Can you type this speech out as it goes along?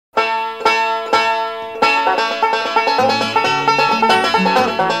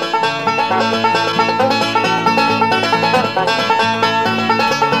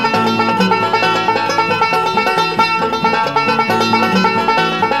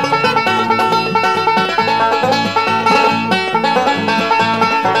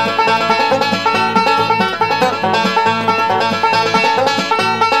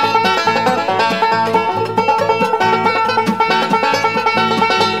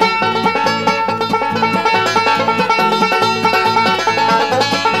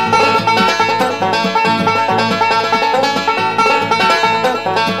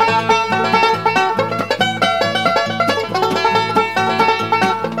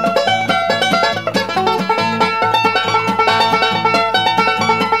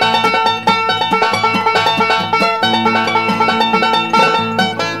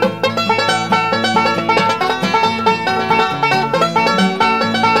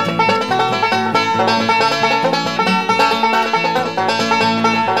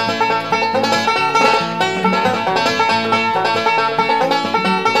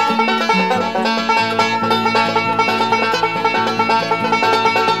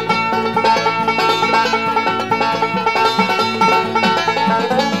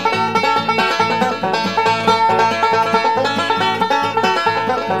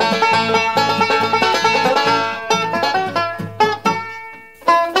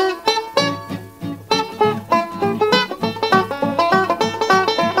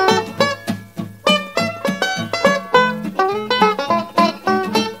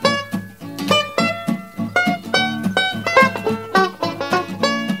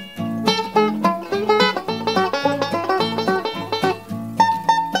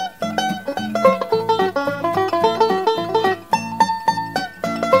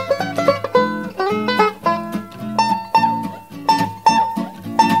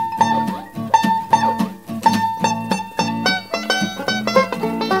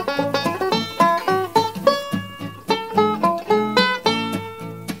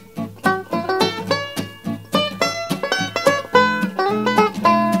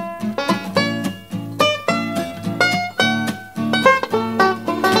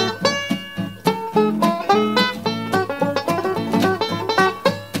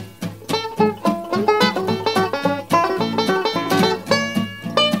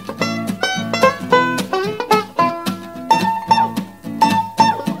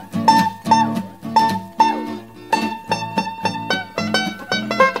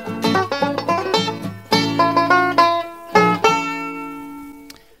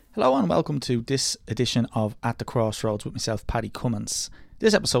Hello and welcome to this edition of At the Crossroads with myself, Paddy Cummins.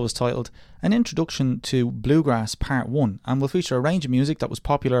 This episode is titled An Introduction to Bluegrass Part 1 and will feature a range of music that was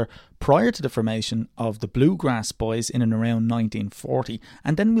popular prior to the formation of the Bluegrass Boys in and around 1940,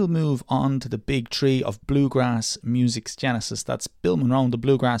 and then we'll move on to the big tree of bluegrass music's genesis. That's Bill Monroe and the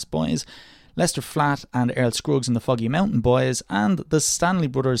Bluegrass Boys, Lester Flatt and Earl Scruggs and the Foggy Mountain Boys, and the Stanley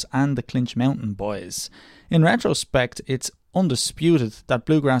Brothers and the Clinch Mountain Boys. In retrospect, it's undisputed that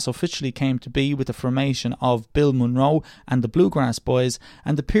bluegrass officially came to be with the formation of Bill Monroe and the Bluegrass Boys,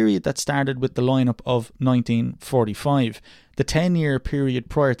 and the period that started with the lineup of 1945. The 10-year period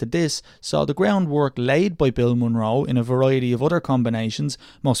prior to this saw the groundwork laid by Bill Monroe in a variety of other combinations,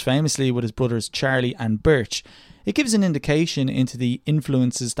 most famously with his brothers Charlie and Birch. It gives an indication into the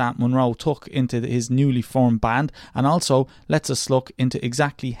influences that Monroe took into his newly formed band, and also lets us look into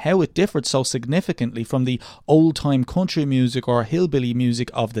exactly how it differed so significantly from the old-time country music or hillbilly music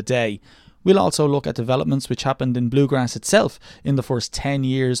of the day. We'll also look at developments which happened in bluegrass itself in the first 10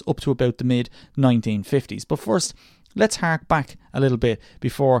 years up to about the mid-1950s. But first, let's hark back a little bit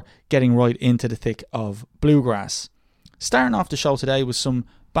before getting right into the thick of bluegrass. Starting off the show today with some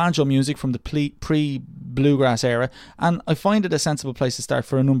banjo music from the pre-bluegrass era, and I find it a sensible place to start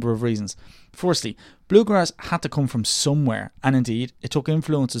for a number of reasons. Firstly, bluegrass had to come from somewhere, and indeed it took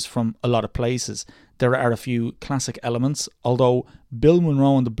influences from a lot of places. There are a few classic elements, although Bill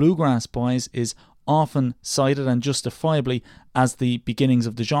Monroe and the Bluegrass Boys is often cited, and justifiably, as the beginnings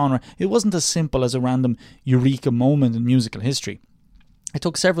of the genre. It wasn't as simple as a random eureka moment in musical history. It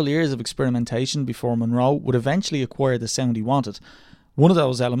took several years of experimentation before Monroe would eventually acquire the sound he wanted. One of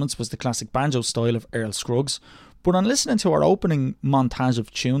those elements was the classic banjo style of Earl Scruggs, but on listening to our opening montage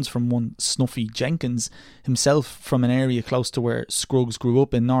of tunes from one Snuffy Jenkins, himself from an area close to where Scruggs grew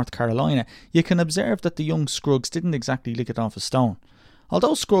up in North Carolina, you can observe that the young Scruggs didn't exactly lick it off a stone.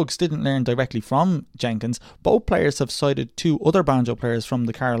 Although Scruggs didn't learn directly from Jenkins, both players have cited two other banjo players from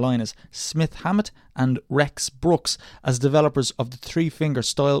the Carolinas, Smith Hammett and Rex Brooks, as developers of the three-finger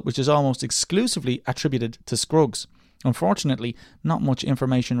style, which is almost exclusively attributed to Scruggs. Unfortunately, not much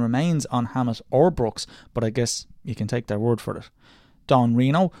information remains on Hammett or Brooks, but I guess you can take their word for it. Don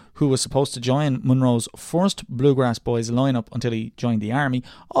Reno, who was supposed to join Monroe's first Bluegrass Boys lineup until he joined the army,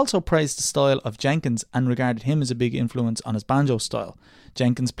 also praised the style of Jenkins and regarded him as a big influence on his banjo style.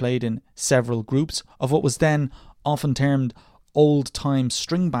 Jenkins played in several groups of what was then often termed old-time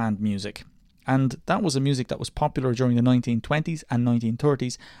string band music, and that was a music that was popular during the 1920s and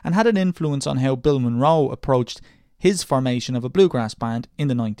 1930s and had an influence on how Bill Monroe approached his formation of a bluegrass band in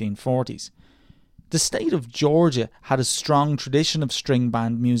the 1940s. The state of Georgia had a strong tradition of string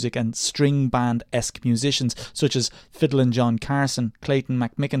band music and string band-esque musicians such as Fiddlin' John Carson, Clayton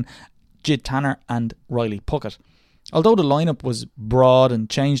McMicken, Jid Tanner and Riley Puckett. Although the lineup was broad and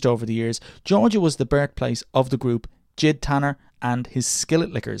changed over the years, Georgia was the birthplace of the group Jid Tanner and his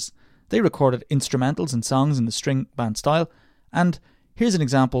Skillet Lickers. They recorded instrumentals and songs in the string band style, and here's an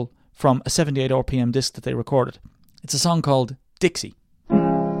example from a 78 RPM disc that they recorded. It's a song called Dixie.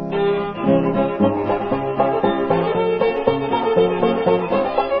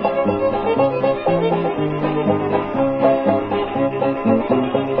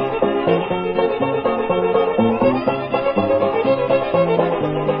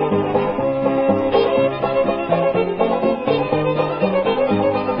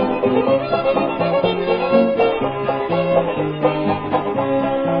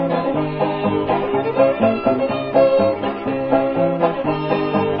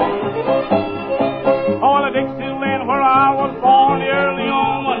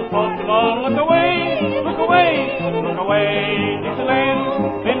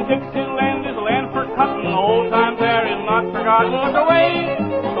 Look away,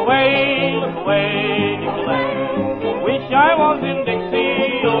 look away, look away, Dixieland. Wish I was in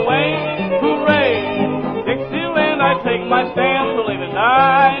Dixie, away, hooray. Dixieland, I take my stand to live and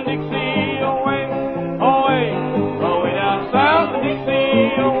die. Dixie, away, away, away down south of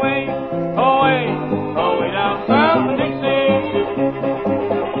Dixie, away, away, away down south of Dixie.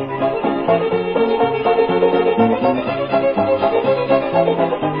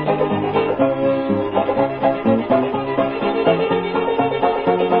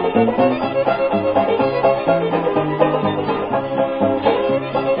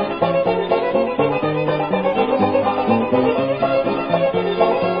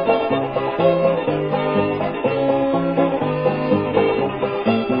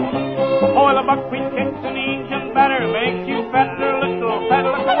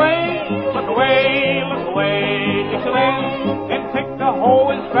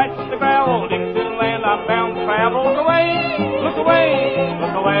 Scratch the gravel, Dixieland, I'm bound to travel. Look away, look away,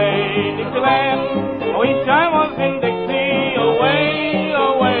 look away.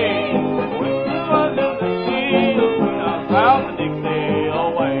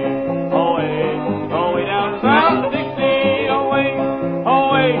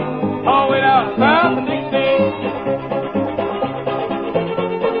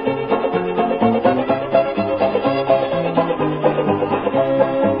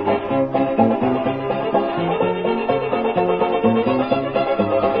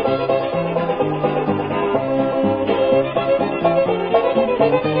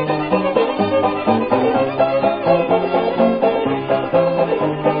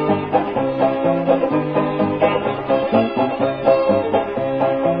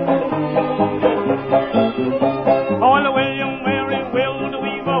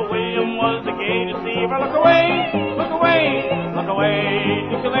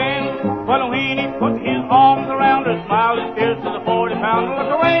 Dixieland. Well, when he put his arms around her, smiled as fierce as a 40-pounder.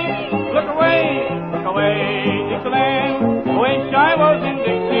 Look away, look away, look away, Dixieland. Wish I was in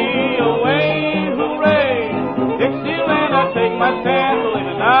Dixie, away, hooray. Dixieland, I take my stand, live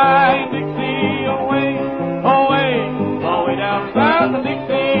and die in Dixie, away, away, away down south of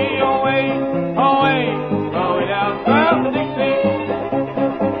Dixie, away, away, away down south of Dixie.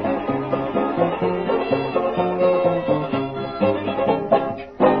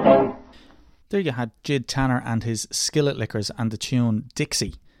 There you had Jid Tanner and his Skillet Lickers and the tune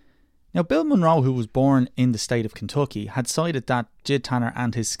Dixie. Now, Bill Monroe, who was born in the state of Kentucky, had cited that Jid Tanner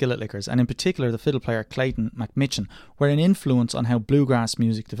and his Skillet Lickers, and in particular the fiddle player Clayton McMitchin, were an influence on how bluegrass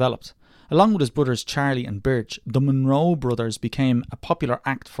music developed. Along with his brothers Charlie and Birch, the Monroe brothers became a popular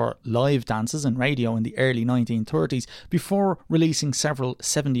act for live dances and radio in the early 1930s before releasing several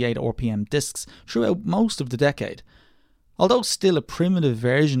 78 RPM discs throughout most of the decade. Although still a primitive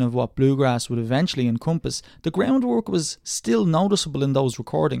version of what bluegrass would eventually encompass, the groundwork was still noticeable in those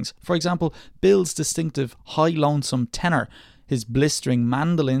recordings. For example, Bill's distinctive high lonesome tenor, his blistering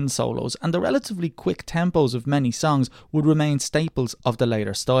mandolin solos, and the relatively quick tempos of many songs would remain staples of the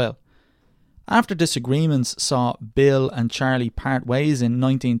later style. After disagreements saw Bill and Charlie part ways in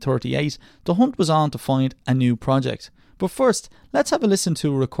 1938, the hunt was on to find a new project. But first, let's have a listen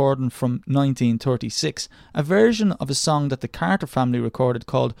to a recording from 1936, a version of a song that the Carter family recorded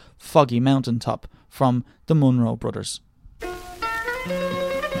called Foggy Mountaintop from the Monroe Brothers.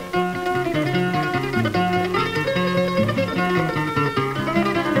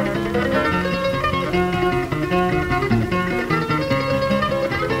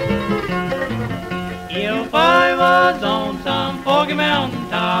 If I was on some foggy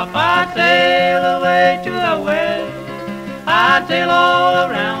mountaintop, I'd sail away to the west. I'd sail all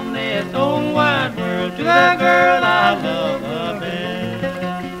around this old wide world to the girl I love the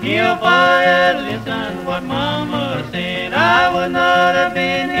best. If I had listened to what Mama said, I would not have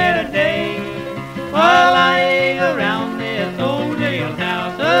been here today. While lying around this old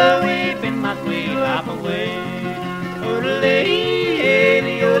jailhouse, a-weeping my sweet life away. Ole, ole,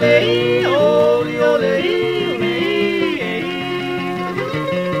 ole, ole,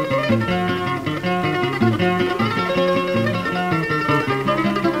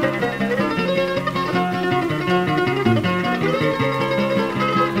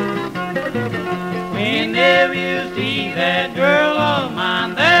 Whenever you see that girl of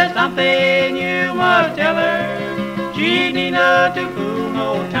mine, there's something you must tell her. She need not to fool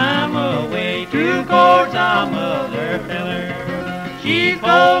no time away to court some other feller. She's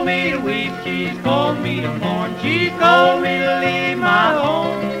called me to weep, she's called me to mourn, she's called me to leave my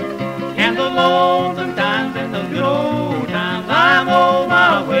home. And the lonesome times and the good old times, I'm on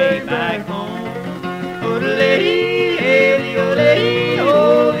my way back home. Ole, ole, ole,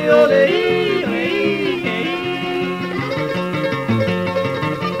 ole, ole.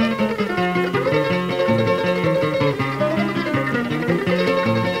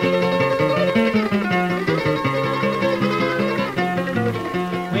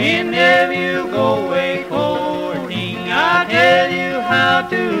 Whenever you go away courting, I'll tell you how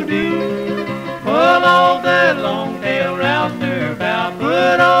to do. Pull off that long tail rouster bow,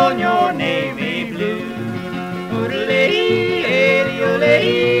 put on your navy blue. Oodle-ee, ole,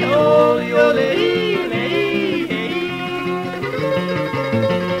 ole, ole.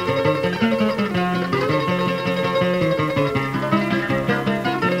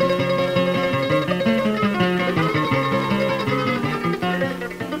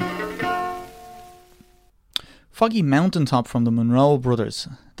 Foggy Mountaintop from the Monroe Brothers.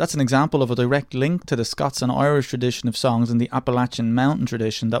 That's an example of a direct link to the Scots and Irish tradition of songs and the Appalachian mountain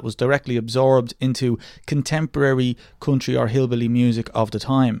tradition that was directly absorbed into contemporary country or hillbilly music of the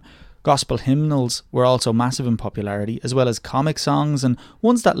time. Gospel hymnals were also massive in popularity, as well as comic songs and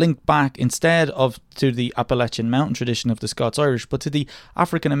ones that linked back instead of to the Appalachian mountain tradition of the Scots-Irish, but to the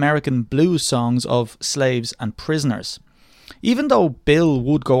African-American blues songs of slaves and prisoners. Even though Bill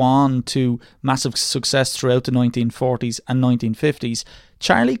would go on to massive success throughout the 1940s and 1950s,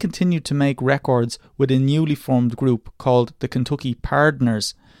 Charlie continued to make records with a newly formed group called the Kentucky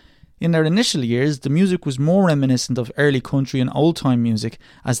Pardoners. In their initial years, the music was more reminiscent of early country and old-time music,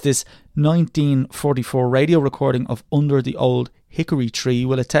 as this 1944 radio recording of Under the Old Hickory Tree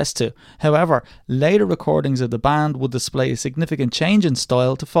will attest to. However, later recordings of the band would display a significant change in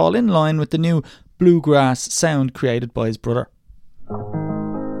style to fall in line with the new bluegrass sound created by his brother.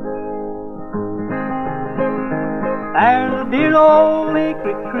 There's a dear old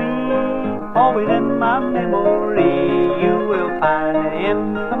hickory tree, always in my memory. You will find it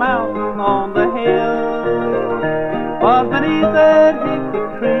in the mountain on the hill. was beneath that hickory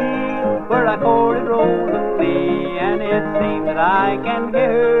tree where I courted Rosalie, and it seemed that I can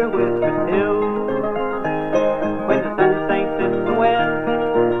hear her whisper still. When the sun sinks in the west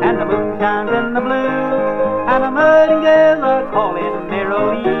and the moon shines in the blue, and the nightingales are calling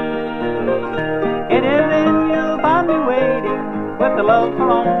merrily, it is then you'll find me waiting with the love for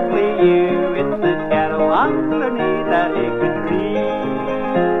only you in the shadow underneath that hickory tree.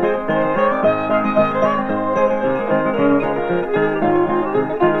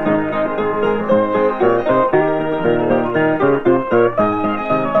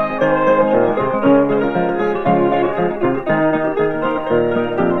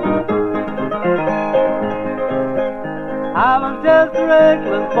 I was just a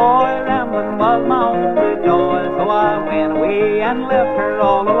reckless boy, rambling was my only joy, so I went away and left her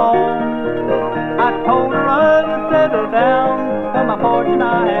all alone. I told her I would settle down for my fortune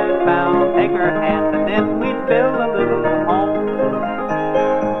I had found, take her hand and then we'd build a little home.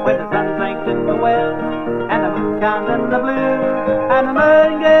 When the sun sinks in the west and the moon shines in the blue, and the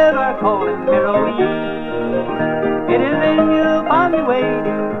nightingales are calling merrily, it is then you'll find me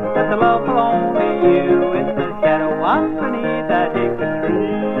waiting with the love for only you in the shadow underneath that hickory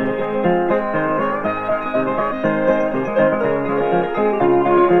tree.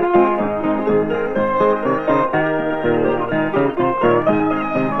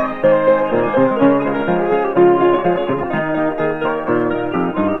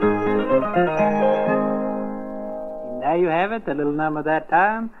 There you have it, the little number that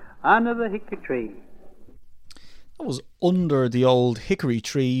time, Under the Hickory Tree. That was Under the Old Hickory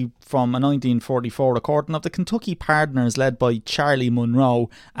Tree from a 1944 recording of the Kentucky Pardners led by Charlie Munro,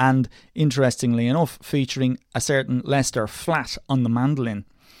 and interestingly enough featuring a certain Lester Flatt on the mandolin.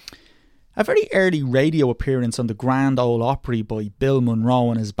 A very early radio appearance on the Grand Ole Opry by Bill Monroe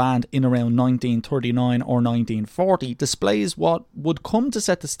and his band in around 1939 or 1940 displays what would come to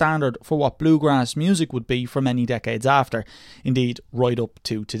set the standard for what bluegrass music would be for many decades after, indeed right up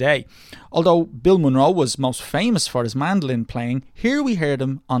to today. Although Bill Monroe was most famous for his mandolin playing, here we heard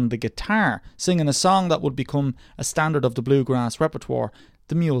him on the guitar, singing a song that would become a standard of the bluegrass repertoire,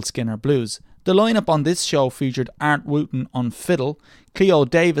 the Mule Skinner Blues. The lineup on this show featured Art Wooten on fiddle, Cleo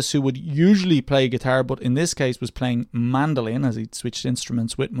Davis, who would usually play guitar but in this case was playing mandolin as he'd switched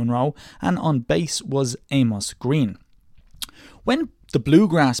instruments with Monroe, and on bass was Amos Green. When the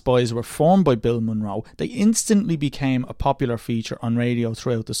Bluegrass Boys were formed by Bill Monroe, they instantly became a popular feature on radio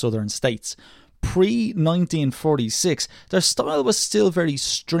throughout the southern states. Pre-1946, their style was still very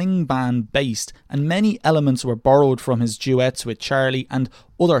string band based, and many elements were borrowed from his duets with Charlie and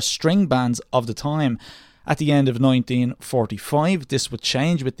other string bands of the time. At the end of 1945, this would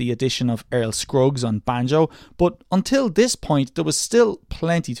change with the addition of Earl Scruggs on banjo, but until this point there was still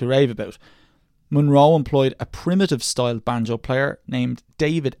plenty to rave about. Monroe employed a primitive styled banjo player named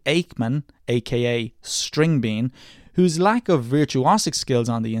David Aikman, aka Stringbean, whose lack of virtuosic skills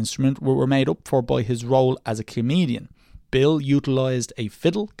on the instrument were made up for by his role as a comedian. Bill utilised a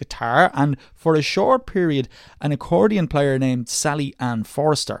fiddle, guitar, and for a short period an accordion player named Sally Ann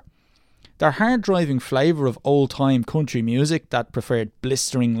Forster. Their hard-driving flavour of old-time country music that preferred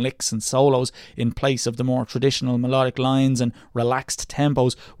blistering licks and solos in place of the more traditional melodic lines and relaxed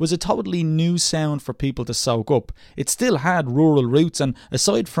tempos was a totally new sound for people to soak up. It still had rural roots, and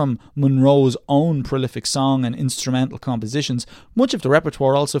aside from Monroe's own prolific song and instrumental compositions, much of the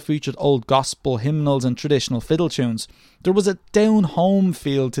repertoire also featured old gospel hymnals and traditional fiddle tunes. There was a down-home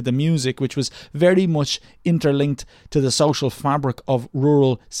feel to the music which was very much interlinked to the social fabric of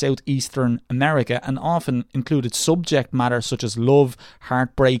rural southeastern America and often included subject matter such as love,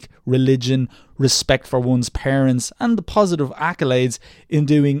 heartbreak, religion, respect for one's parents, and the positive accolades in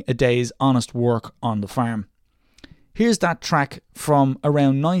doing a day's honest work on the farm. Here's that track from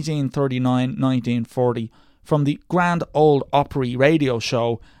around 1939-1940 from the Grand Ole Opry radio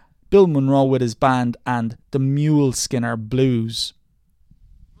show, Bill Monroe with his band and the Mule Skinner Blues.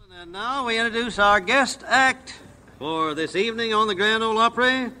 And now we introduce our guest act for this evening on the Grand Ole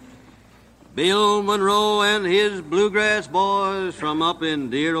Opry, Bill Monroe and his Bluegrass Boys from up in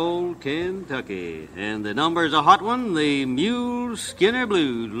dear old Kentucky. And the number's a hot one, the Mule Skinner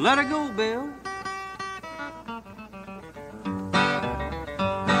Blues. Let her go, Bill.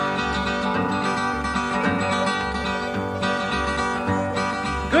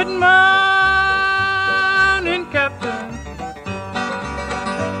 Good morning, Captain.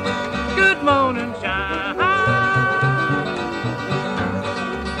 Good morning, Shine.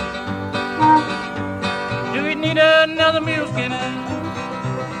 Do you need another mule skinner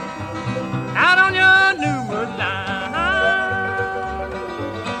out on your new wood line?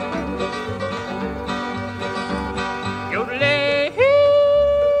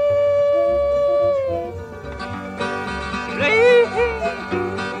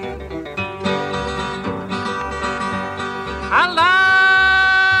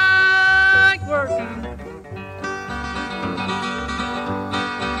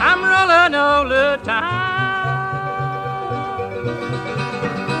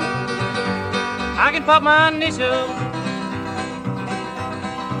 I can put my initials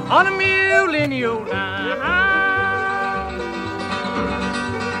on a mule in the old time.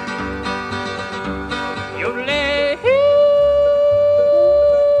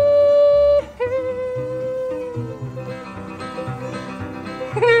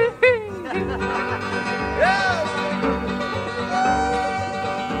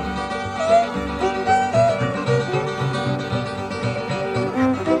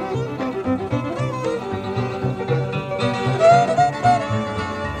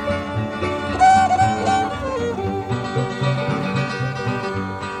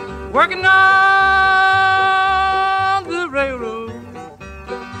 Working on the railroad,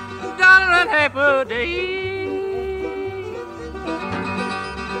 $1.50 a day.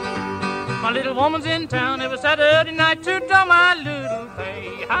 My little woman's in town every Saturday night to draw my little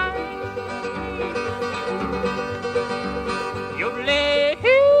pay. Hi. Yodelay.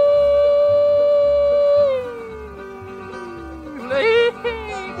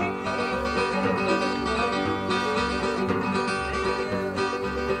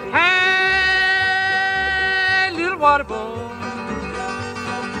 Water boy,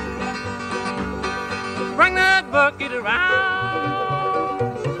 bring that bucket around.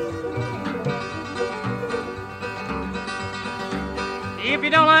 If you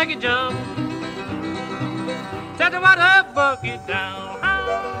don't like your job, set the water bucket down.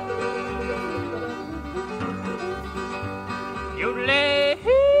 Yodelay.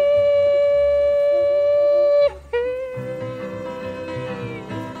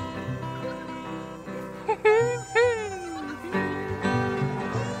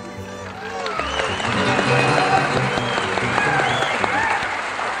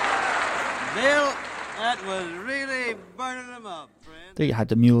 There you had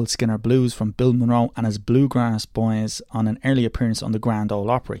the Mule Skinner Blues from Bill Monroe and his Bluegrass Boys on an early appearance on the Grand Ole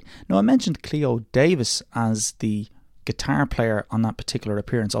Opry. Now, I mentioned Cleo Davis as the guitar player on that particular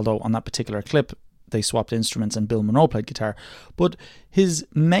appearance, although on that particular clip they swapped instruments and Bill Monroe played guitar. But his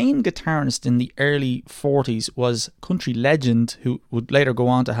main guitarist in the early 40s was country legend who would later go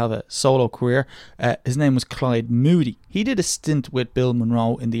on to have a solo career. His name was Clyde Moody. He did a stint with Bill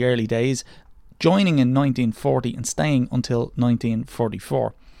Monroe in the early days, joining in 1940 and staying until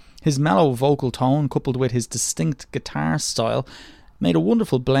 1944. His mellow vocal tone, coupled with his distinct guitar style, made a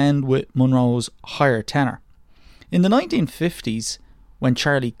wonderful blend with Monroe's higher tenor. In the 1950s, when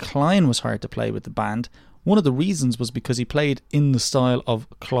Charlie Klein was hired to play with the band, one of the reasons was because he played in the style of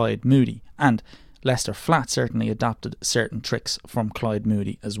Clyde Moody, and Lester Flatt certainly adopted certain tricks from Clyde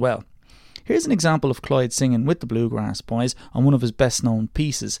Moody as well. Here's an example of Clyde singing with the Bluegrass Boys on one of his best known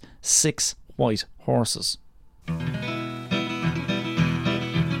pieces, 6 White Horses.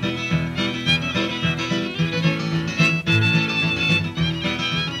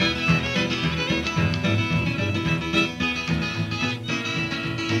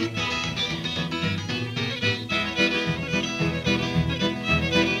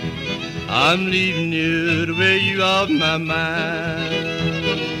 I'm leaving you to wear you off my mind.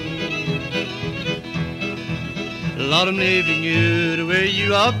 Lord, I'm leaving you to wear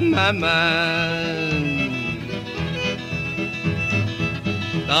you off my mind.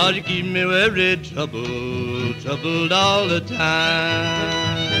 Lord, you keep me worried, troubled all the time.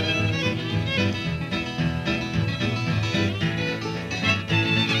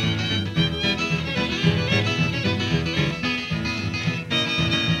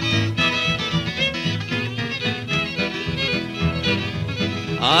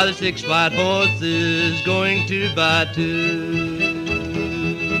 Are the 6 white horses going 2 by 2?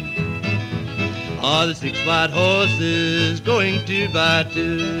 Are the 6 white horses going 2 by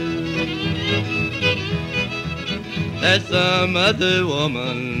 2? That some other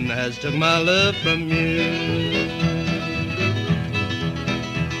woman has took my love from you.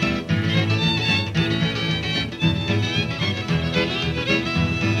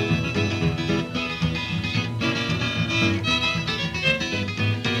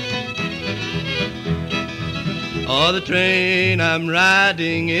 Oh, the train I'm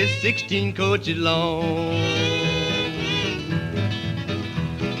riding is 16 coaches long.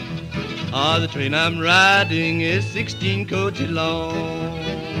 Oh, the train I'm riding is 16 coaches long.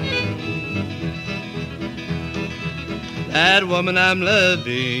 That woman I'm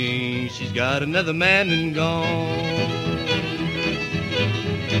loving, she's got another man and gone.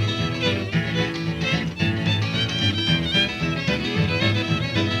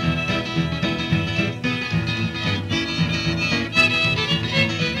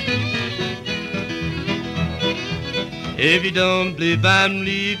 If you don't believe I'm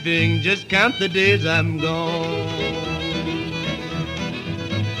leaving, just count the days I'm gone.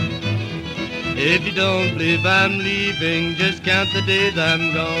 If you don't believe I'm leaving, just count the days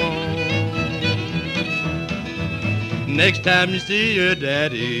I'm gone. Next time you see your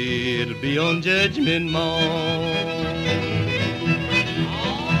daddy, it'll be on Judgment Morn.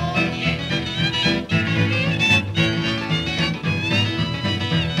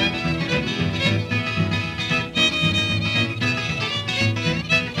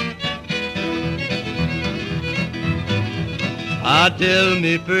 I tell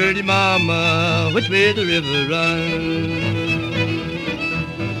me pretty mama which way the river runs.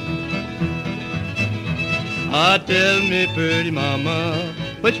 I tell me pretty mama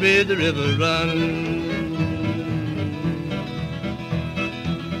which way the river runs.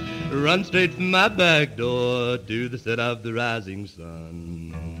 Run straight from my back door to the set of the rising sun.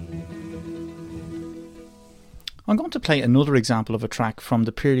 I'm going to play another example of a track from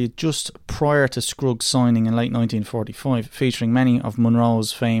the period just prior to Scruggs signing in late 1945, featuring many of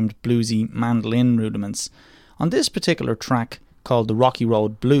Monroe's famed bluesy mandolin rudiments. On this particular track, called the Rocky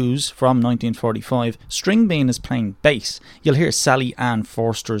Road Blues from 1945, String Bean is playing bass. You'll hear Sally Ann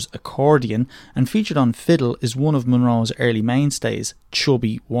Forster's accordion, and featured on fiddle is one of Monroe's early mainstays,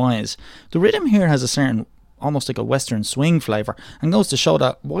 Chubby Wise. The rhythm here has a certain, almost like a western swing flavour, and goes to show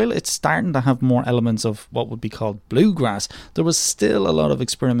that while it's starting to have more elements of what would be called bluegrass, there was still a lot of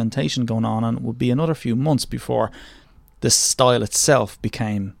experimentation going on, and it would be another few months before the style itself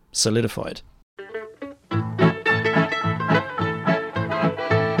became solidified.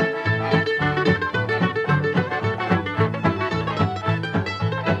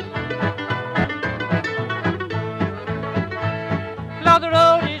 Now the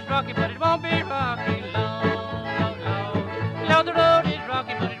road is rocky, but it won't be rocky long. Now the road is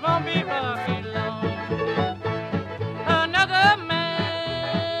rocky, but it won't be rocky long. Another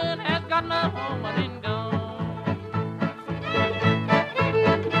man has got my home and gone.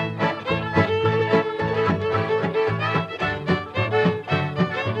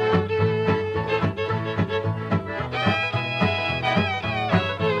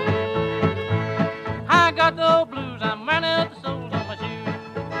 I got the old blues, I'm running out the soles on my shoes.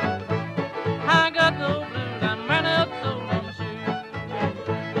 I got the old blues, I'm running out the soles on my shoes.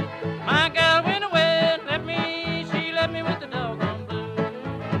 My gal went away and she left me with the doggone blues.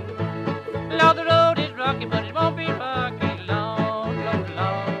 Lord, the road is rocky, but it won't be rocky long, Lord,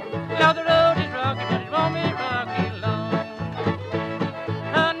 Lord. Lord, the road is rocky, but it won't be rocky long.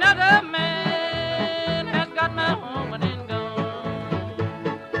 Another man has got my home and then gone.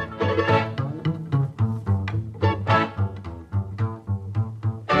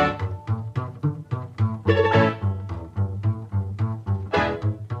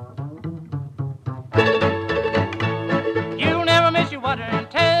 You'll never miss your water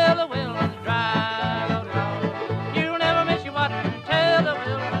until the well runs dry. Lord, Lord. You'll never miss your water until the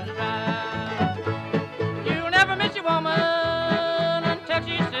well runs dry. You'll never miss your woman until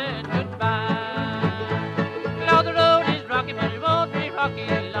she said goodbye. Lord, the road is rocky, but it won't be rocky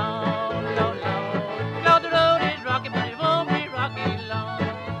long. Lord, Lord. Lord, the road is rocky, but it won't be rocky long.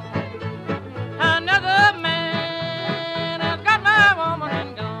 Another man has got my woman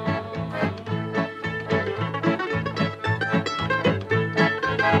and gone.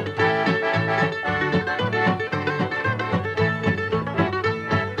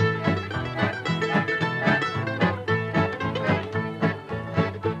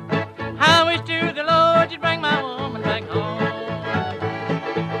 I wish to the Lord you'd bring my woman back home.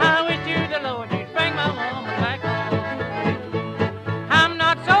 I wish to the Lord you'd bring my woman back home. I'm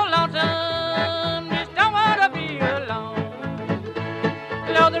not so lonesome, just don't want to be alone.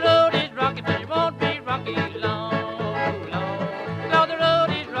 Lord, the road is rocky, but it won't be rocky long. Lord, the road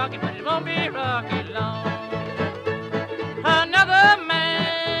is rocky, but it won't be rocky long. Another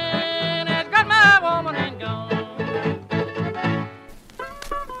man has got my woman and gone.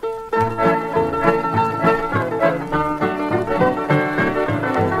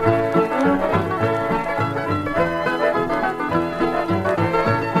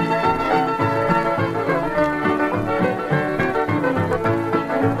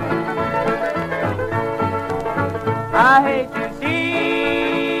 I hate to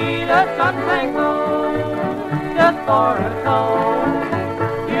see the sunshine go just for a song.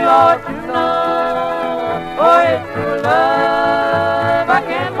 You ought to know, for it's true love I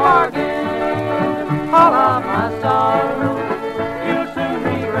can't bargain. All of my sorrow you'll soon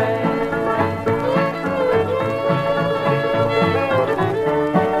regret.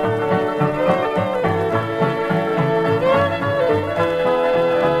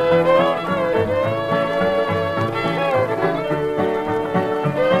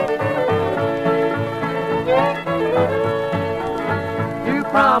 You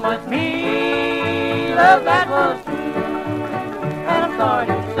promised promised me love that was true. And I'm sorry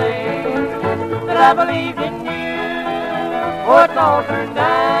to say that I believed in you. Oh, it's all turned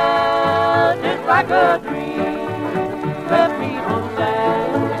out just like a dream. Left me so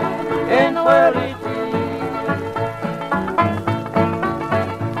sad in the world it seems.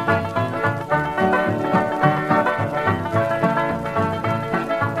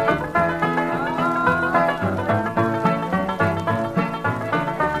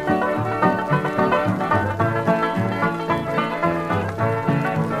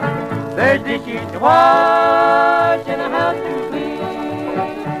 There's dishes to wash and a house to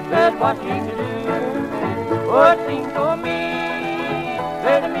clean. There's watching to do. Oh, it seems for me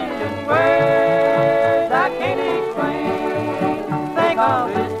there's a million words I can't explain. Think of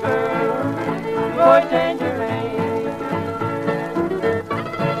this girl, your tangerine.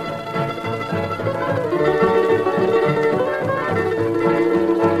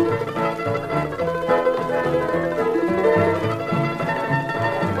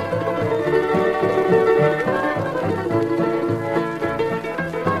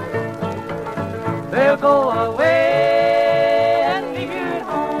 They'll go away and leave you at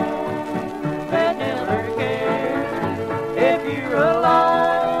home. They never care if you're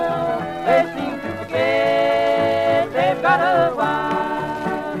alone. They seem to forget they've got a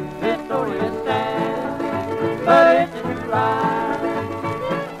wife. This story is sad, but it's a true lie.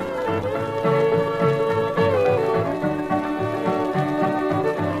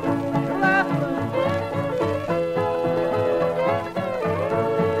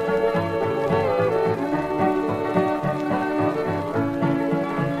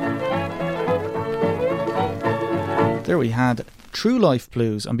 There we had True Life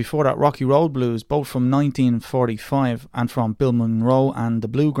Blues, and before that Rocky Road Blues, both from 1945 and from Bill Monroe and the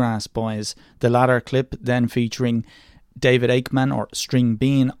Bluegrass Boys. The latter clip then featuring David Aikman, or String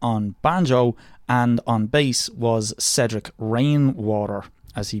Bean, on banjo, and on bass was Cedric Rainwater,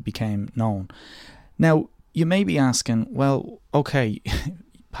 as he became known. Now, you may be asking, well, okay,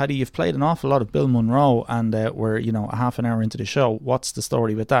 Paddy, you've played an awful lot of Bill Monroe, and we're, a half an hour into the show. What's the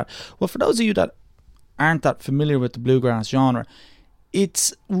story with that? Well, for those of you that aren't that familiar with the bluegrass genre,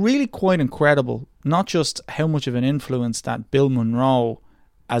 it's really quite incredible, not just how much of an influence that Bill Monroe,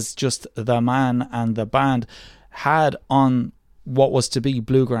 as just the man and the band, had on what was to be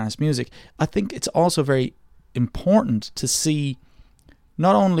bluegrass music. I think it's also very important to see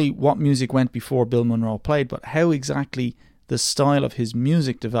not only what music went before Bill Monroe played, but how exactly the style of his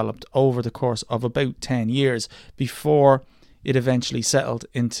music developed over the course of about 10 years before it eventually settled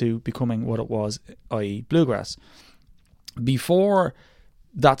into becoming what it was, i.e. bluegrass. Before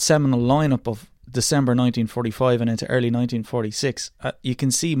that seminal lineup of December 1945 and into early 1946, you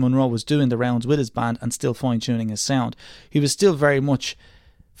can see Monroe was doing the rounds with his band and still fine-tuning his sound. He was still very much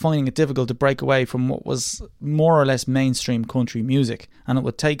finding it difficult to break away from what was more or less mainstream country music, and it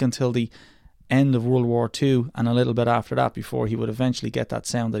would take until the end of World War II and a little bit after that before he would eventually get that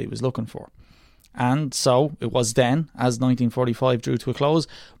sound that he was looking for. And so it was then, as 1945 drew to a close,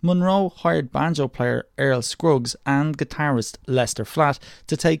 Monroe hired banjo player Earl Scruggs and guitarist Lester Flatt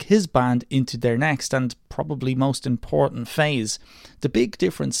to take his band into their next and probably most important phase. The big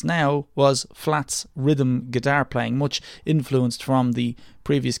difference now was Flatt's rhythm guitar playing, much influenced from the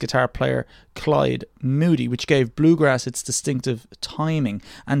previous guitar player Clyde Moody, which gave bluegrass its distinctive timing,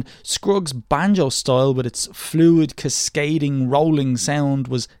 and Scruggs' banjo style with its fluid, cascading, rolling sound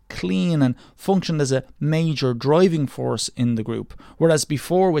was clean and functioned as a major driving force in the group, whereas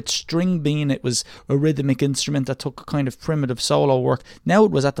before with String Bean it was a rhythmic instrument that took kind of primitive solo work. Now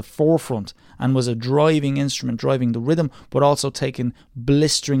it was at the forefront and was a driving instrument, driving the rhythm, but also taking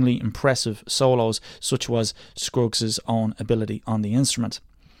blisteringly impressive solos, such was Scruggs' own ability on the instrument.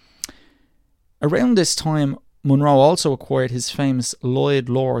 Around this time, Monroe also acquired his famous Lloyd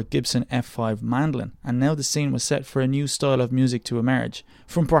Loar Gibson F5 mandolin, and now the scene was set for a new style of music to emerge.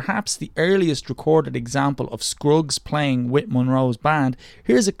 From perhaps the earliest recorded example of Scruggs playing with Monroe's band,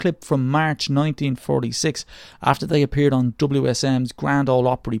 here's a clip from March 1946, after they appeared on WSM's Grand Ole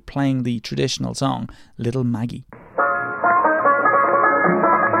Opry playing the traditional song Little Maggie.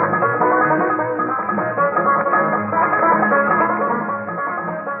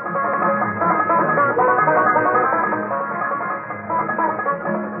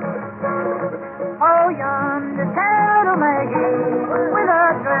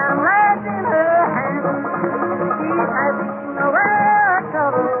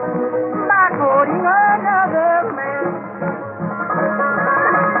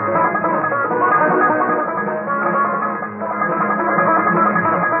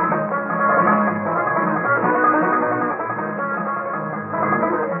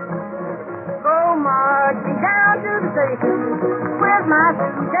 places with my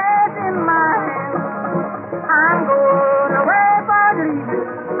suitcase in my hand. I'm going away for leisure.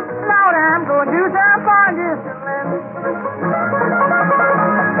 Lord, I'm going to some far distant land.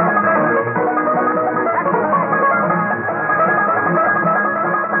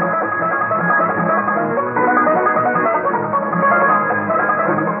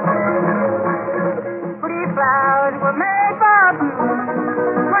 Pretty flowers were made for blue.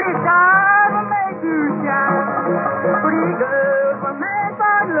 Pretty stars were made to shine. Pretty girls were made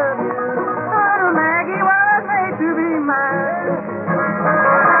for love. Little Maggie was made to be mine.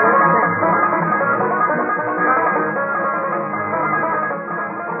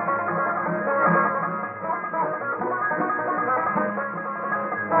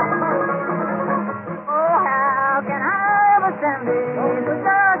 Oh, how can I ever stand it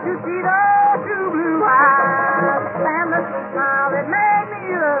without you see those two blue eyes and the sweet smile that made me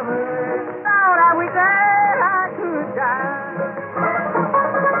love her? Thought I wish that I could die.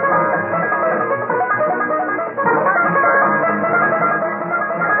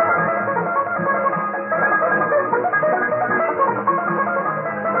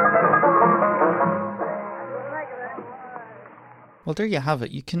 Well, there you have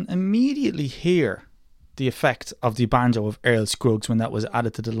it. You can immediately hear the effect of the banjo of Earl Scruggs when that was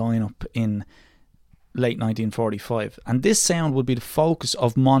added to the lineup in late 1945. And this sound would be the focus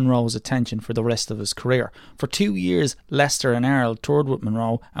of Monroe's attention for the rest of his career. For 2 years, Lester and Earl toured with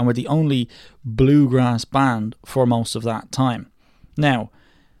Monroe and were the only bluegrass band for most of that time. Now,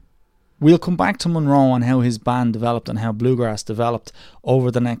 we'll come back to Monroe and how his band developed and how bluegrass developed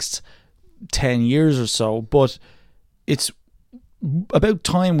over the next 10 years or so, but it's about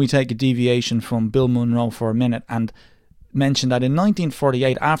time we take a deviation from Bill Monroe for a minute and mention that in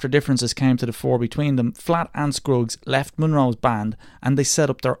 1948, after differences came to the fore between them, Flatt and Scruggs left Monroe's band and they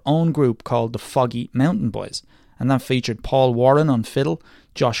set up their own group called the Foggy Mountain Boys, and that featured Paul Warren on fiddle,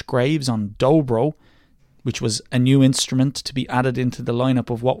 Josh Graves on dobro, which was a new instrument to be added into the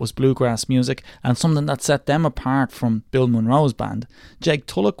lineup of what was bluegrass music and something that set them apart from Bill Monroe's band. Jake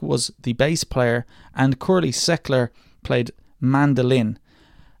Tulloch was the bass player and Curly Seckler played mandolin,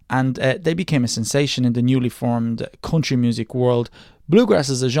 and they became a sensation in the newly formed country music world. Bluegrass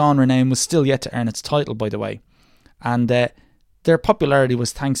as a genre name was still yet to earn its title, by the way, and their popularity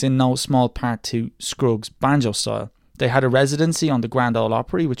was thanks in no small part to Scruggs' banjo style. They had a residency on the Grand Ole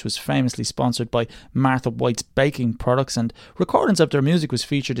Opry, which was famously sponsored by Martha White's baking products, and recordings of their music was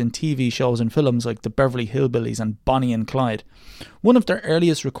featured in TV shows and films like The Beverly Hillbillies and Bonnie and Clyde. One of their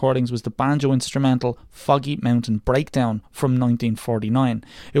earliest recordings was the banjo instrumental Foggy Mountain Breakdown from 1949.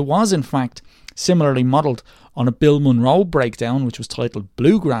 It was, in fact, similarly modelled on a Bill Monroe breakdown, which was titled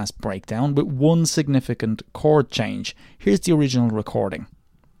Bluegrass Breakdown, with one significant chord change. Here's the original recording.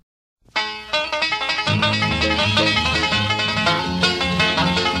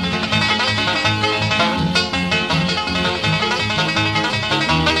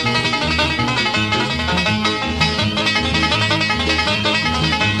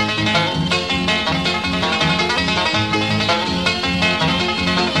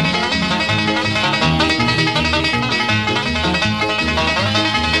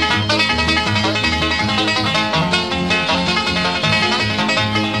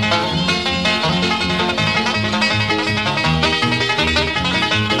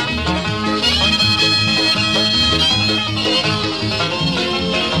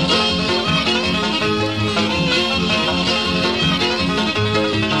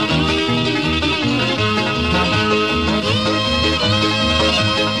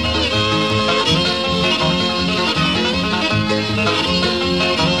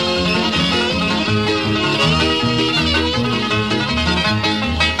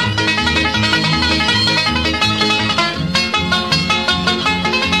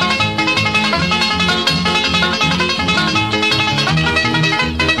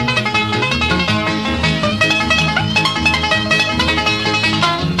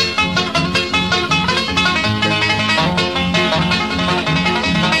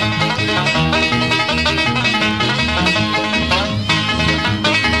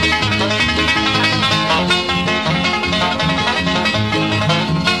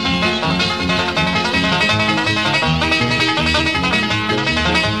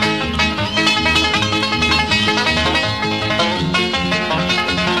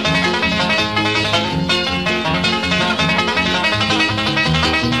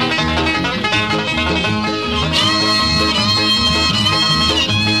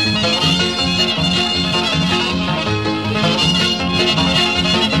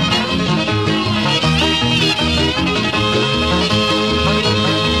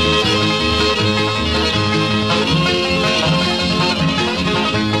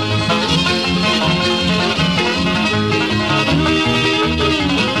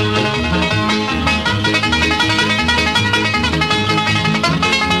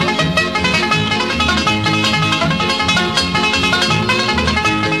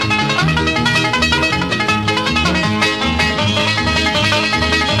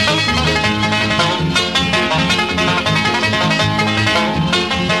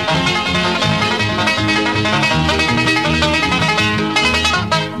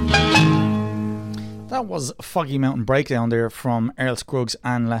 was Foggy Mountain Breakdown there from Earl Scruggs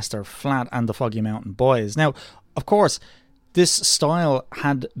and Lester Flatt and the Foggy Mountain Boys. Now, of course, this style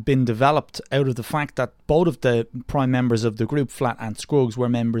had been developed out of the fact that both of the prime members of the group, Flatt and Scruggs, were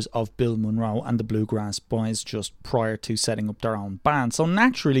members of Bill Monroe and the Bluegrass Boys just prior to setting up their own band. So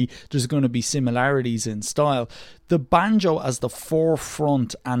naturally, there's going to be similarities in style. The banjo as the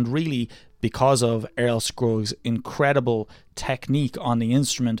forefront, and really because of Earl Scruggs' incredible technique on the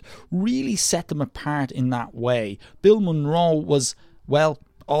instrument, really set them apart in that way. Bill Monroe was, well,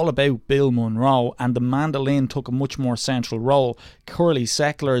 all about Bill Monroe, and the mandolin took a much more central role. Curly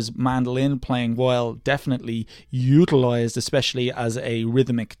Seckler's mandolin playing, while definitely utilised, especially as a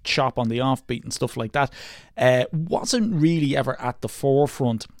rhythmic chop on the offbeat and stuff like that, wasn't really ever at the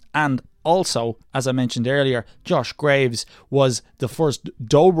forefront. And also, as I mentioned earlier, Josh Graves was the first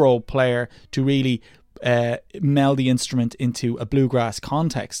dobro player to really meld the instrument into a bluegrass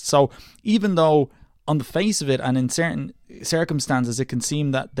context. So even though on the face of it, and in certain circumstances, it can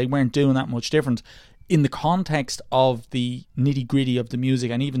seem that they weren't doing that much different, in the context of the nitty-gritty of the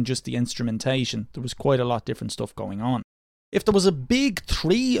music and even just the instrumentation, there was quite a lot different stuff going on. If there was a big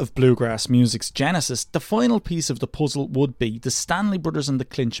three of bluegrass music's genesis, the final piece of the puzzle would be the Stanley Brothers and the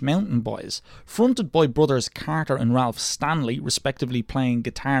Clinch Mountain Boys. Fronted by brothers Carter and Ralph Stanley, respectively playing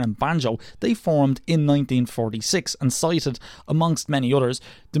guitar and banjo, they formed in 1946 and cited, amongst many others,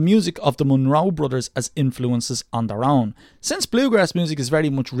 the music of the Monroe brothers as influences on their own. Since bluegrass music is very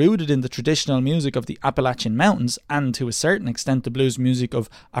much rooted in the traditional music of the Appalachian Mountains, and to a certain extent the blues music of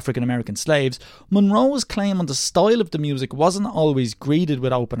African American slaves, Monroe's claim on the style of the music wasn't always greeted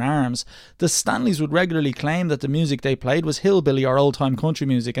with open arms. The Stanleys would regularly claim that the music they played was hillbilly or old-time country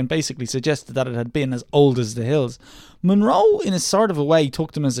music, and basically suggested that it had been as old as the hills. Monroe, in a sort of a way,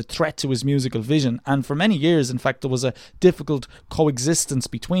 took them as a threat to his musical vision, and for many years, in fact, there was a difficult coexistence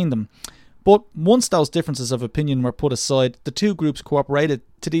between them. But once those differences of opinion were put aside, the two groups cooperated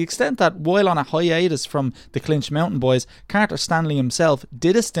to the extent that, while on a hiatus from the Clinch Mountain Boys, Carter Stanley himself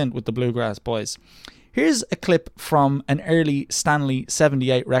did a stint with the Bluegrass Boys. Here's a clip from an early Stanley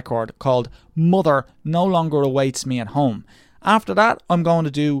 78 record called Mother No Longer Awaits Me at Home. After that, I'm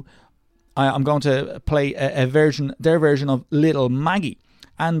going to play their version of Little Maggie.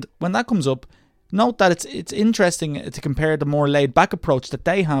 And when that comes up, note that it's interesting to compare the more laid-back approach that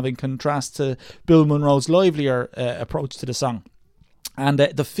they have in contrast to Bill Monroe's livelier approach to the song. And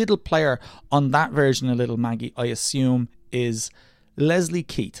the fiddle player on that version of Little Maggie, I assume, is Leslie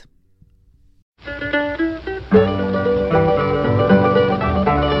Keith.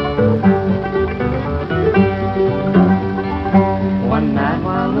 One night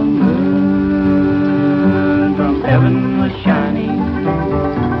while the moon from heaven was shining,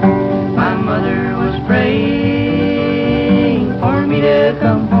 my mother was praying for me to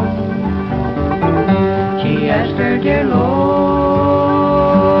come home. She asked her dear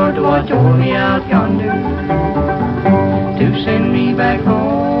Lord to watch over me out yonder, to send me back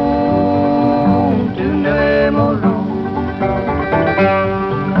home to never more roam.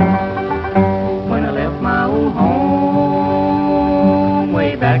 When I left my old home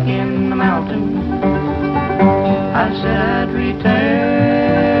way back in the mountains, I said I'd return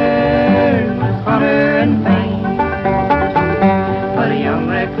with honor and fame, but a young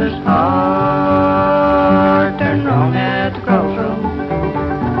reckless heart turned wrong at the crossroads.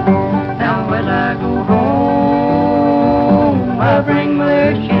 Now as I go home, I bring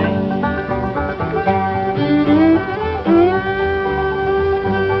mother's shame.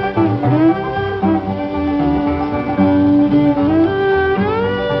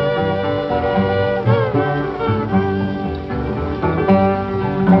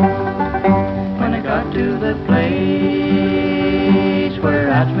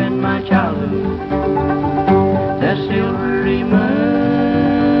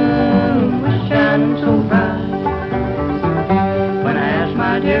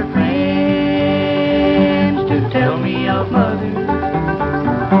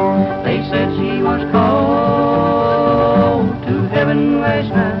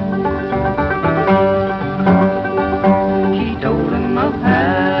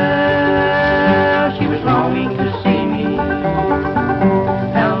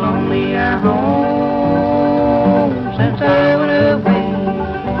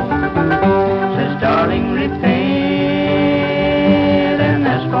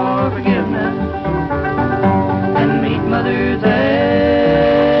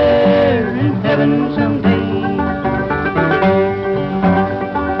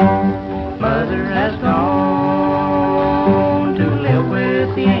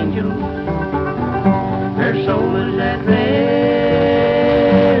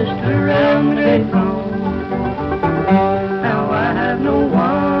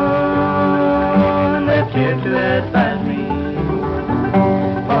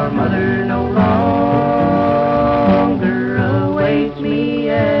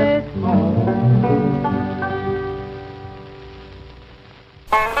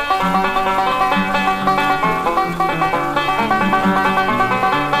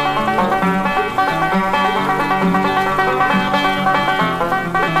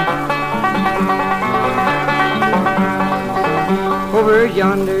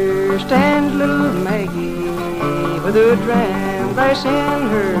 yonder stands little Maggie with a dram glass in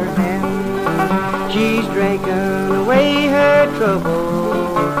her hand. She's drinking away her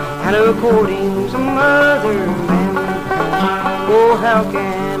trouble and a-courting some other man. Oh, how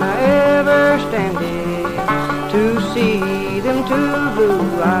can I ever stand it to see them two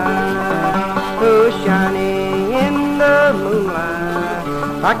blue eyes shining in the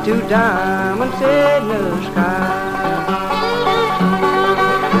moonlight like two diamonds in the sky.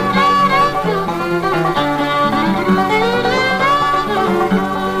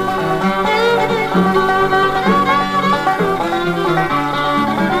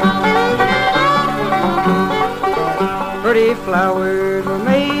 Pretty flowers were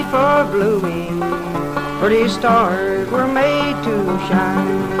made for blooming, pretty stars were made to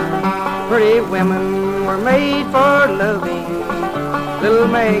shine, pretty women were made for loving, little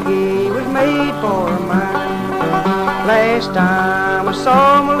Maggie was made for mine. Last time I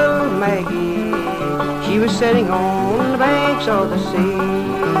saw my little Maggie, she was sitting on the banks of the sea,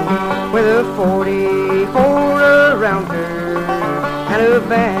 with a 44 around her and a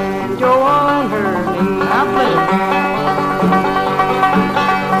banjo on her knee. I play.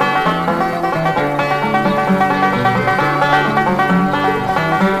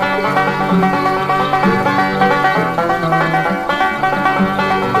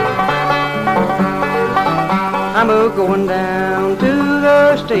 I'm a-going down to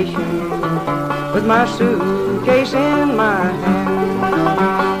the station with my suitcase in my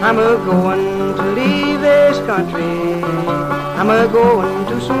hand. I'm a-going to leave this country. I'm a-going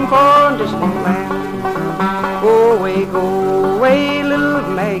to some far distant land. Go away, little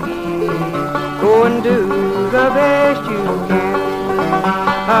Maggie. Go and do the best you can.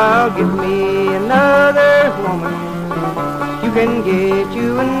 I'll give me another woman. You can get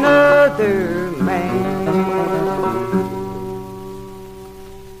you another man.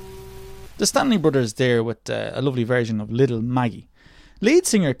 The Stanley Brothers there with a lovely version of Little Maggie. Lead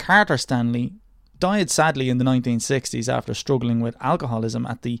singer Carter Stanley died sadly in the 1960s after struggling with alcoholism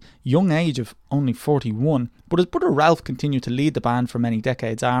at the young age of only 41, but his brother Ralph continued to lead the band for many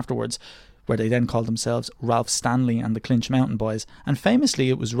decades afterwards, where they then called themselves Ralph Stanley and the Clinch Mountain Boys, and famously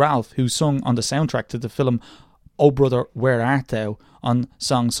it was Ralph who sung on the soundtrack to the film Oh Brother, Where Art Thou, on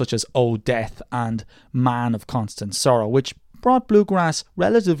songs such as Oh Death and Man of Constant Sorrow, which brought bluegrass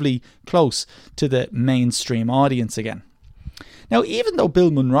relatively close to the mainstream audience again. Now, even though Bill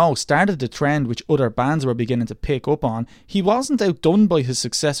Monroe started the trend which other bands were beginning to pick up on, he wasn't outdone by his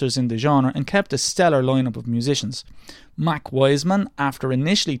successors in the genre and kept a stellar lineup of musicians. Mac Wiseman, after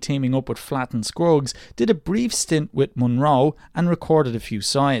initially teaming up with Flatt and Scruggs, did a brief stint with Monroe and recorded a few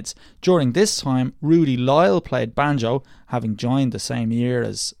sides. During this time, Rudy Lyle played banjo, having joined the same year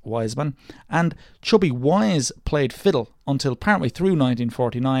as Wiseman, and Chubby Wise played fiddle until partway through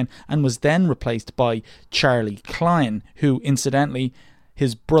 1949 and was then replaced by Charlie Klein, who, incidentally,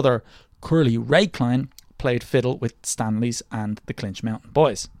 his brother Curly Ray Klein played fiddle with Stanley's and the Clinch Mountain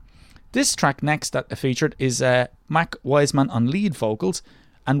Boys. This track next that featured is Mac Wiseman on lead vocals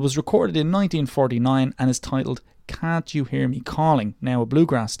and was recorded in 1949 and is titled Can't You Hear Me Calling, now a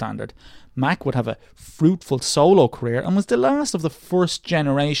bluegrass standard. Mac would have a fruitful solo career and was the last of the first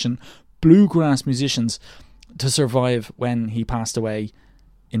generation bluegrass musicians to survive when he passed away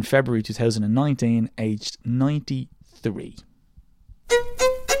in February 2019, aged 93.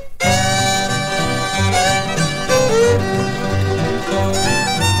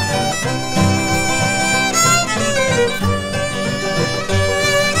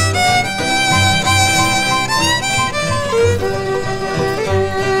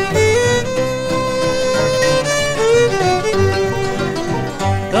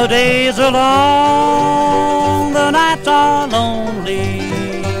 The days are long, the nights are lonely,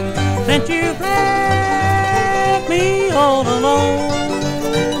 since you've left me all alone.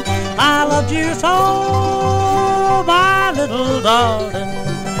 I loved you so, my little darling,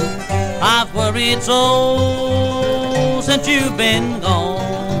 I've worried so since you've been gone.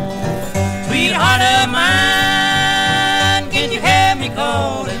 Sweetheart of mine, can't you hear me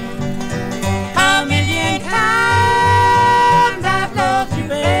calling? A million times I've loved you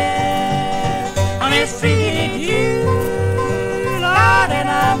best, I mistreated you, Lord, and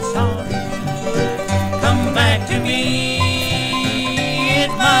I'm sorry. Come back to me,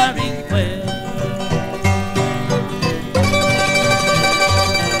 it's my request.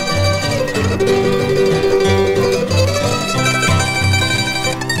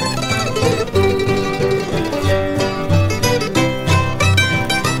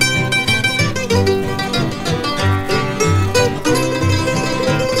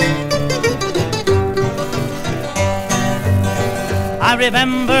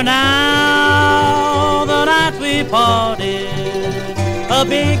 remember now the night we parted. A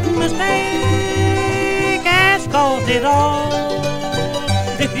big mistake has caused it all.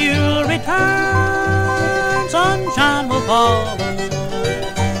 If you'll return, sunshine will follow.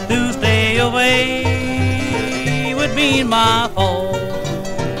 To stay away would mean my fault.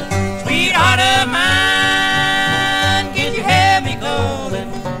 Sweetheart of mine, can't you hear me calling?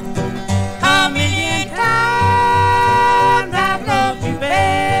 A million times I've loved you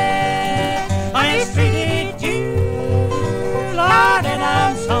best. I mistreated you, Lord, and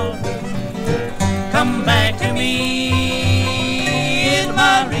I'm sorry. Come back to me is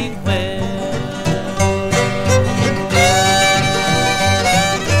my request.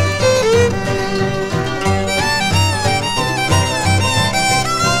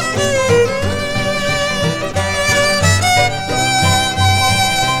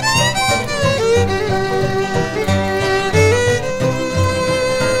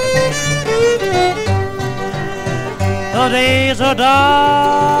 The days are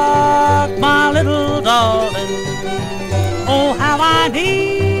dark, my little darling. Oh, how I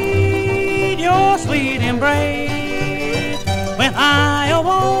need your sweet embrace. When I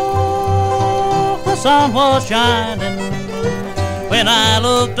awoke, the sun was shining. When I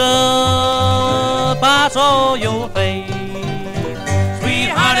looked up, I saw your face.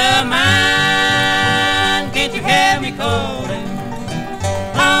 Sweetheart of mine, can't you hear me calling?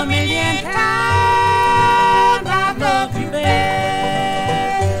 A million times I've loved you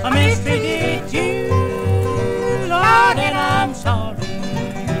best. I mistreated you, Lord, and I'm sorry.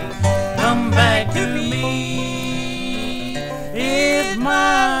 Come back to me is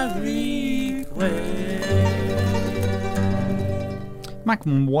my request. Mac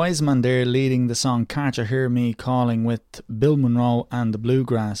Wiseman there leading the song Can't You Hear Me Calling with Bill Monroe and the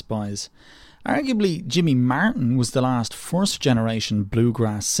Bluegrass Boys. Arguably, Jimmy Martin was the last first-generation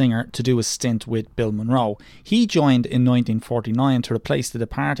bluegrass singer to do a stint with Bill Monroe. He joined in 1949 to replace the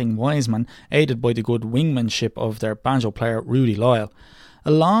departing Wiseman, aided by the good wingmanship of their banjo player Rudy Lyle.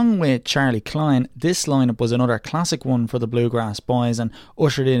 Along with Charlie Klein, this lineup was another classic one for the Bluegrass Boys and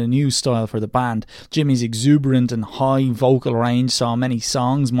ushered in a new style for the band. Jimmy's exuberant and high vocal range saw many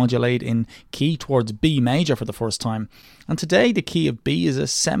songs modulate in key towards B major for the first time. And today the key of B is a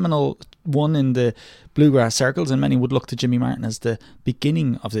seminal one in the bluegrass circles, and many would look to Jimmy Martin as the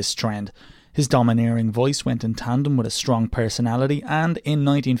beginning of this trend. His domineering voice went in tandem with a strong personality, and in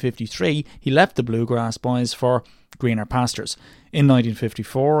 1953 he left the Bluegrass Boys for greener pastures. In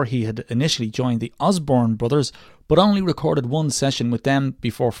 1954 he had initially joined the Osborne Brothers, but only recorded one session with them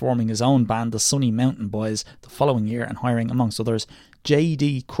before forming his own band, the Sunny Mountain Boys, the following year, and hiring, amongst others,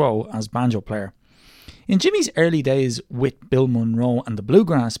 J.D. Crowe as banjo player. In Jimmy's early days with Bill Monroe and the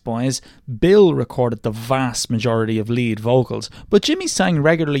Bluegrass Boys, Bill recorded the vast majority of lead vocals, but Jimmy sang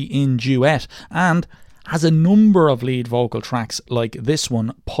regularly in duet and has a number of lead vocal tracks like this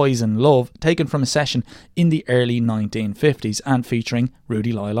one, Poison Love, taken from a session in the early 1950s and featuring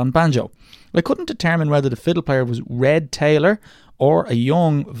Rudy Lyle on banjo. I couldn't determine whether the fiddle player was Red Taylor or a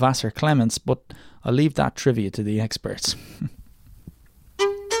young Vassar Clements, but I'll leave that trivia to the experts.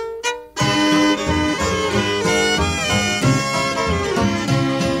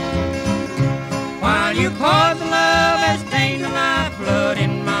 While you cause the love has stained the lifeblood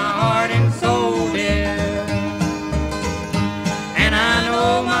in my heart and soul, dear, and I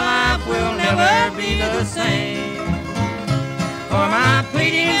know my life will never be the same, for my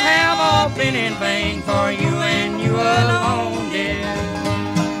pleadings have all been in vain for you and you alone, dear,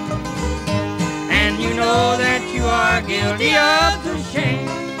 and you know that you are guilty of the shame.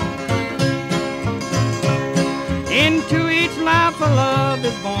 Into each life a love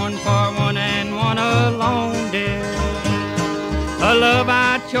is born for one and one alone, dear. A love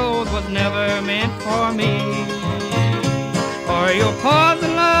I chose was never meant for me. For your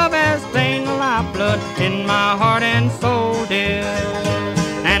poison love has stained the lifeblood in my heart and soul, dear.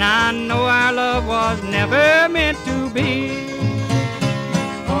 And I know our love was never meant to be.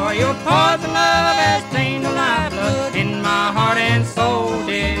 For your poison love has stained the lifeblood in my heart and soul,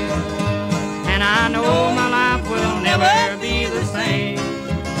 dear. And I know my life will never be the same,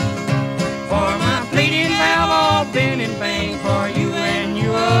 for my pleadings have all been in vain for you and you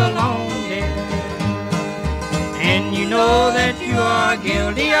alone, dear. And you know that you are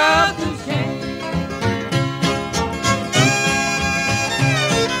guilty of the shame.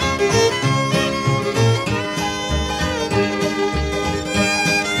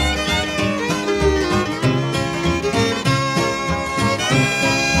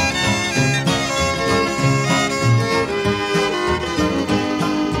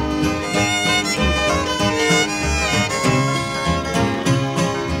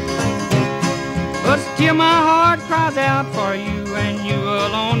 and you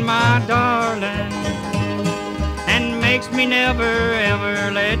alone, my darling, and makes me never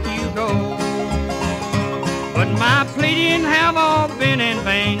ever let you go. But my pleading have all been in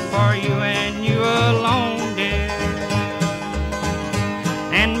vain for you and you alone, dear.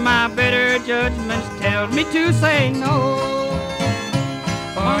 And my better judgments tells me to say no.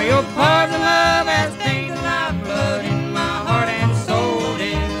 For your poison love has taken the lifeblood in my heart and soul,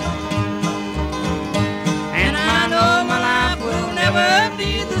 dear. And I know my life will never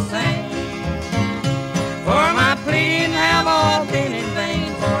be the same. For my pleading have all been in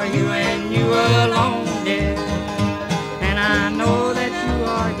vain for you and you alone, dear. And I know that you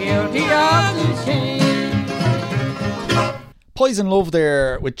are guilty of the shame. Poison Love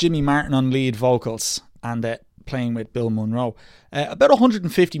there with Jimmy Martin on lead vocals and playing with Bill Monroe. About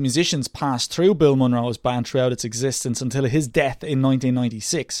 150 musicians passed through Bill Monroe's band throughout its existence until his death in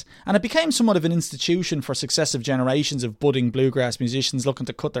 1996, and it became somewhat of an institution for successive generations of budding bluegrass musicians looking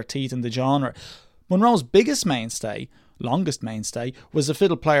to cut their teeth in the genre. Monroe's biggest mainstay, longest mainstay, was the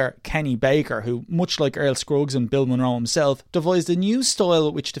fiddle player Kenny Baker, who, much like Earl Scruggs and Bill Monroe himself, devised a new style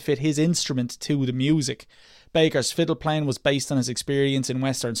with which to fit his instrument to the music. Baker's fiddle playing was based on his experience in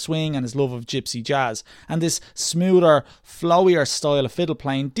Western swing and his love of gypsy jazz, and this smoother, flowier style of fiddle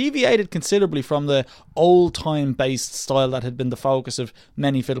playing deviated considerably from the old-time based style that had been the focus of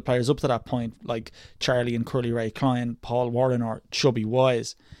many fiddle players up to that point, like Charlie and Curly Ray Klein, Paul Warren or Chubby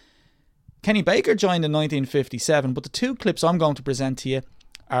Wise. Kenny Baker joined in 1957, but the two clips I'm going to present to you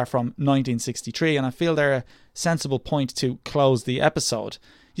are from 1963, and I feel they're a sensible point to close the episode.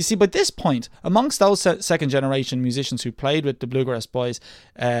 You see, by this point, amongst those second-generation musicians who played with the Bluegrass Boys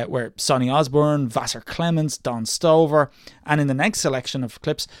were Sonny Osborne, Vassar Clements, Don Stover, and in the next selection of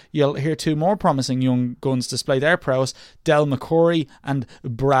clips, you'll hear two more promising young guns display their prowess, Del McCoury and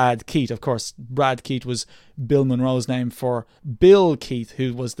Brad Keith. Of course, Brad Keith was Bill Monroe's name for Bill Keith,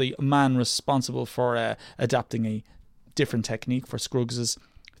 who was the man responsible for adapting a different technique for Scruggs's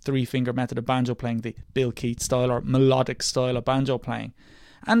three-finger method of banjo playing, the Bill Keith style or melodic style of banjo playing.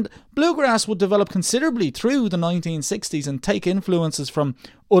 And bluegrass would develop considerably through the 1960s and take influences from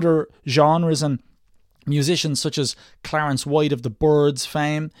other genres and musicians such as Clarence White of the Byrds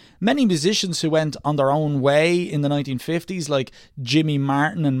fame. Many musicians who went on their own way in the 1950s, like Jimmy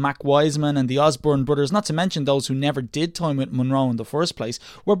Martin and Mac Wiseman and the Osborne brothers, not to mention those who never did time with Monroe in the first place,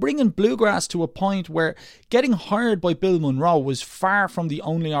 were bringing bluegrass to a point where getting hired by Bill Monroe was far from the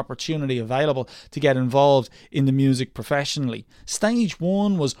only opportunity available to get involved in the music professionally. Stage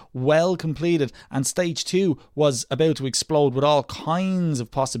 1 was well completed and Stage 2 was about to explode with all kinds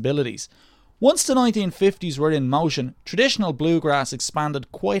of possibilities. Once the 1950s were in motion, traditional bluegrass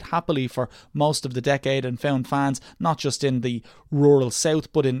expanded quite happily for most of the decade and found fans not just in the rural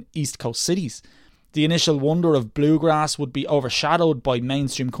south but in East Coast cities. The initial wonder of bluegrass would be overshadowed by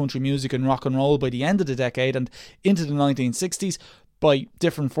mainstream country music and rock and roll by the end of the decade and into the 1960s by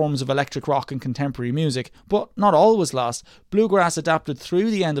different forms of electric rock and contemporary music, but not all was lost. Bluegrass adapted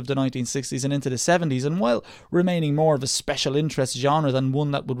through the end of the 1960s and into the 70s, and while remaining more of a special interest genre than one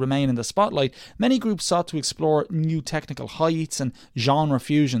that would remain in the spotlight, many groups sought to explore new technical heights and genre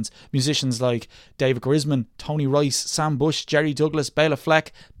fusions. Musicians like David Grisman, Tony Rice, Sam Bush, Jerry Douglas, Bela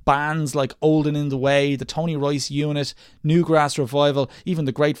Fleck, bands like Old and in the Way, the Tony Rice Unit, Newgrass Revival, even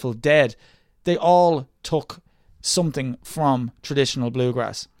the Grateful Dead, they all took something from traditional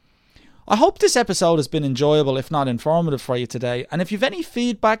bluegrass. I hope this episode has been enjoyable, if not informative, for you today. And if you've any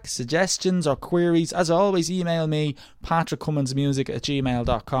feedback, suggestions or queries, as always, email me,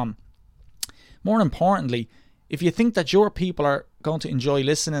 patrickcumminsmusic@gmail.com. More importantly, if you think that your people are going to enjoy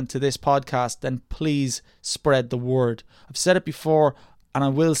listening to this podcast, then please spread the word. I've said it before and I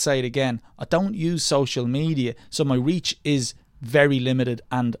will say it again. I don't use social media, so my reach is very limited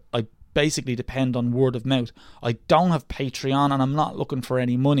and I basically depend on word of mouth. I don't have Patreon and I'm not looking for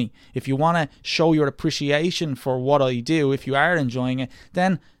any money. If you want to show your appreciation for what I do, if you are enjoying it,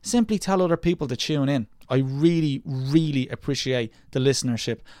 then simply tell other people to tune in. I really, really appreciate the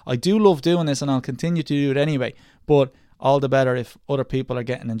listenership. I do love doing this and I'll continue to do it anyway, but all the better if other people are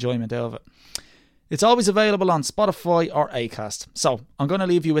getting enjoyment out of it. It's always available on Spotify or Acast. So I'm going to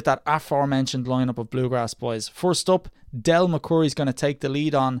leave you with that aforementioned lineup of Bluegrass Boys. First up, Del McCoury's going to take the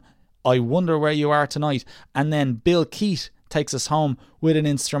lead on I Wonder Where You Are Tonight, and then Bill Keith takes us home with an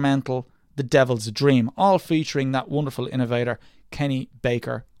instrumental, The Devil's Dream, all featuring that wonderful innovator Kenny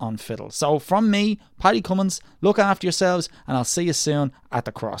Baker on fiddle. So from me, Paddy Cummins, look after yourselves and I'll see you soon at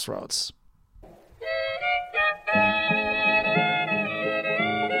the Crossroads.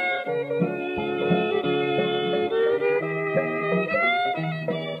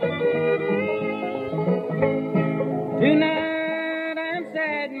 Tonight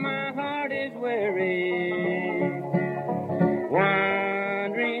sad, my heart is weary,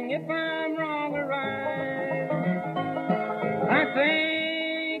 wondering if I'm wrong or right. I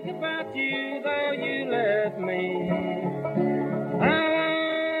think about you, though you left me. I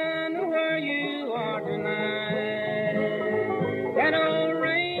wonder where you are tonight. That old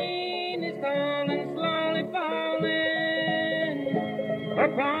rain is falling, slowly falling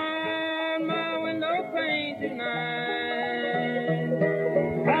upon my window pane tonight.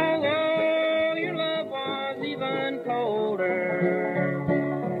 Although your love was even colder,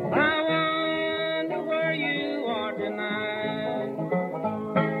 I wonder where you are tonight.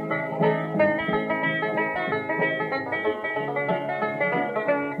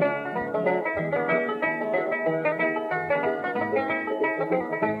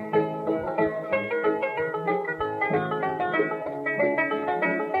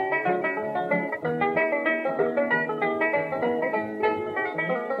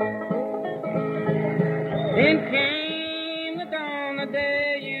 Then came the dawn, the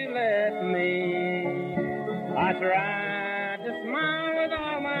day you left me. I tried to smile with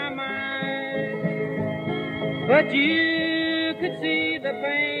all my might, but you could see the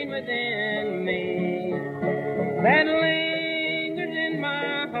pain within me that lingers in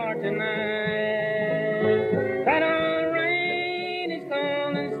my heart tonight. That old rain is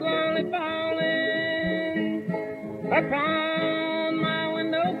falling, slowly falling upon my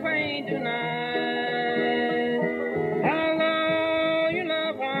window pane tonight. Although your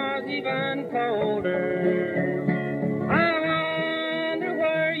love was even colder, I wonder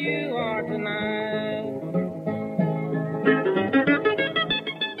where you are tonight.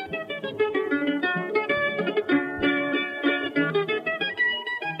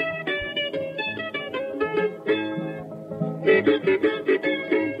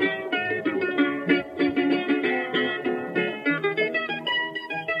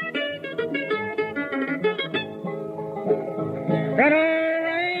 That old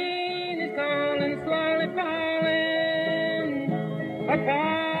rain is falling, slowly falling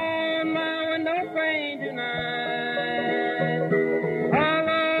upon my window pane tonight.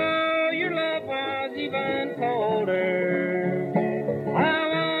 Although your love was even colder, I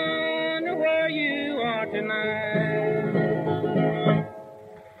wonder where you are tonight.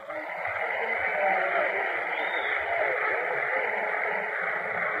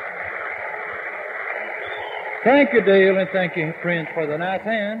 Thank you, Dale, and thank you, Prince, for the nice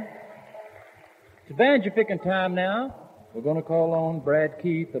hand. It's banjo picking time now. We're going to call on Brad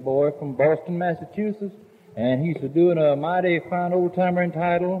Keith, a boy from Boston, Massachusetts, and he's doing a mighty fine old-timer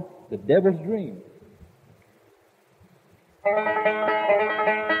entitled The Devil's Dream.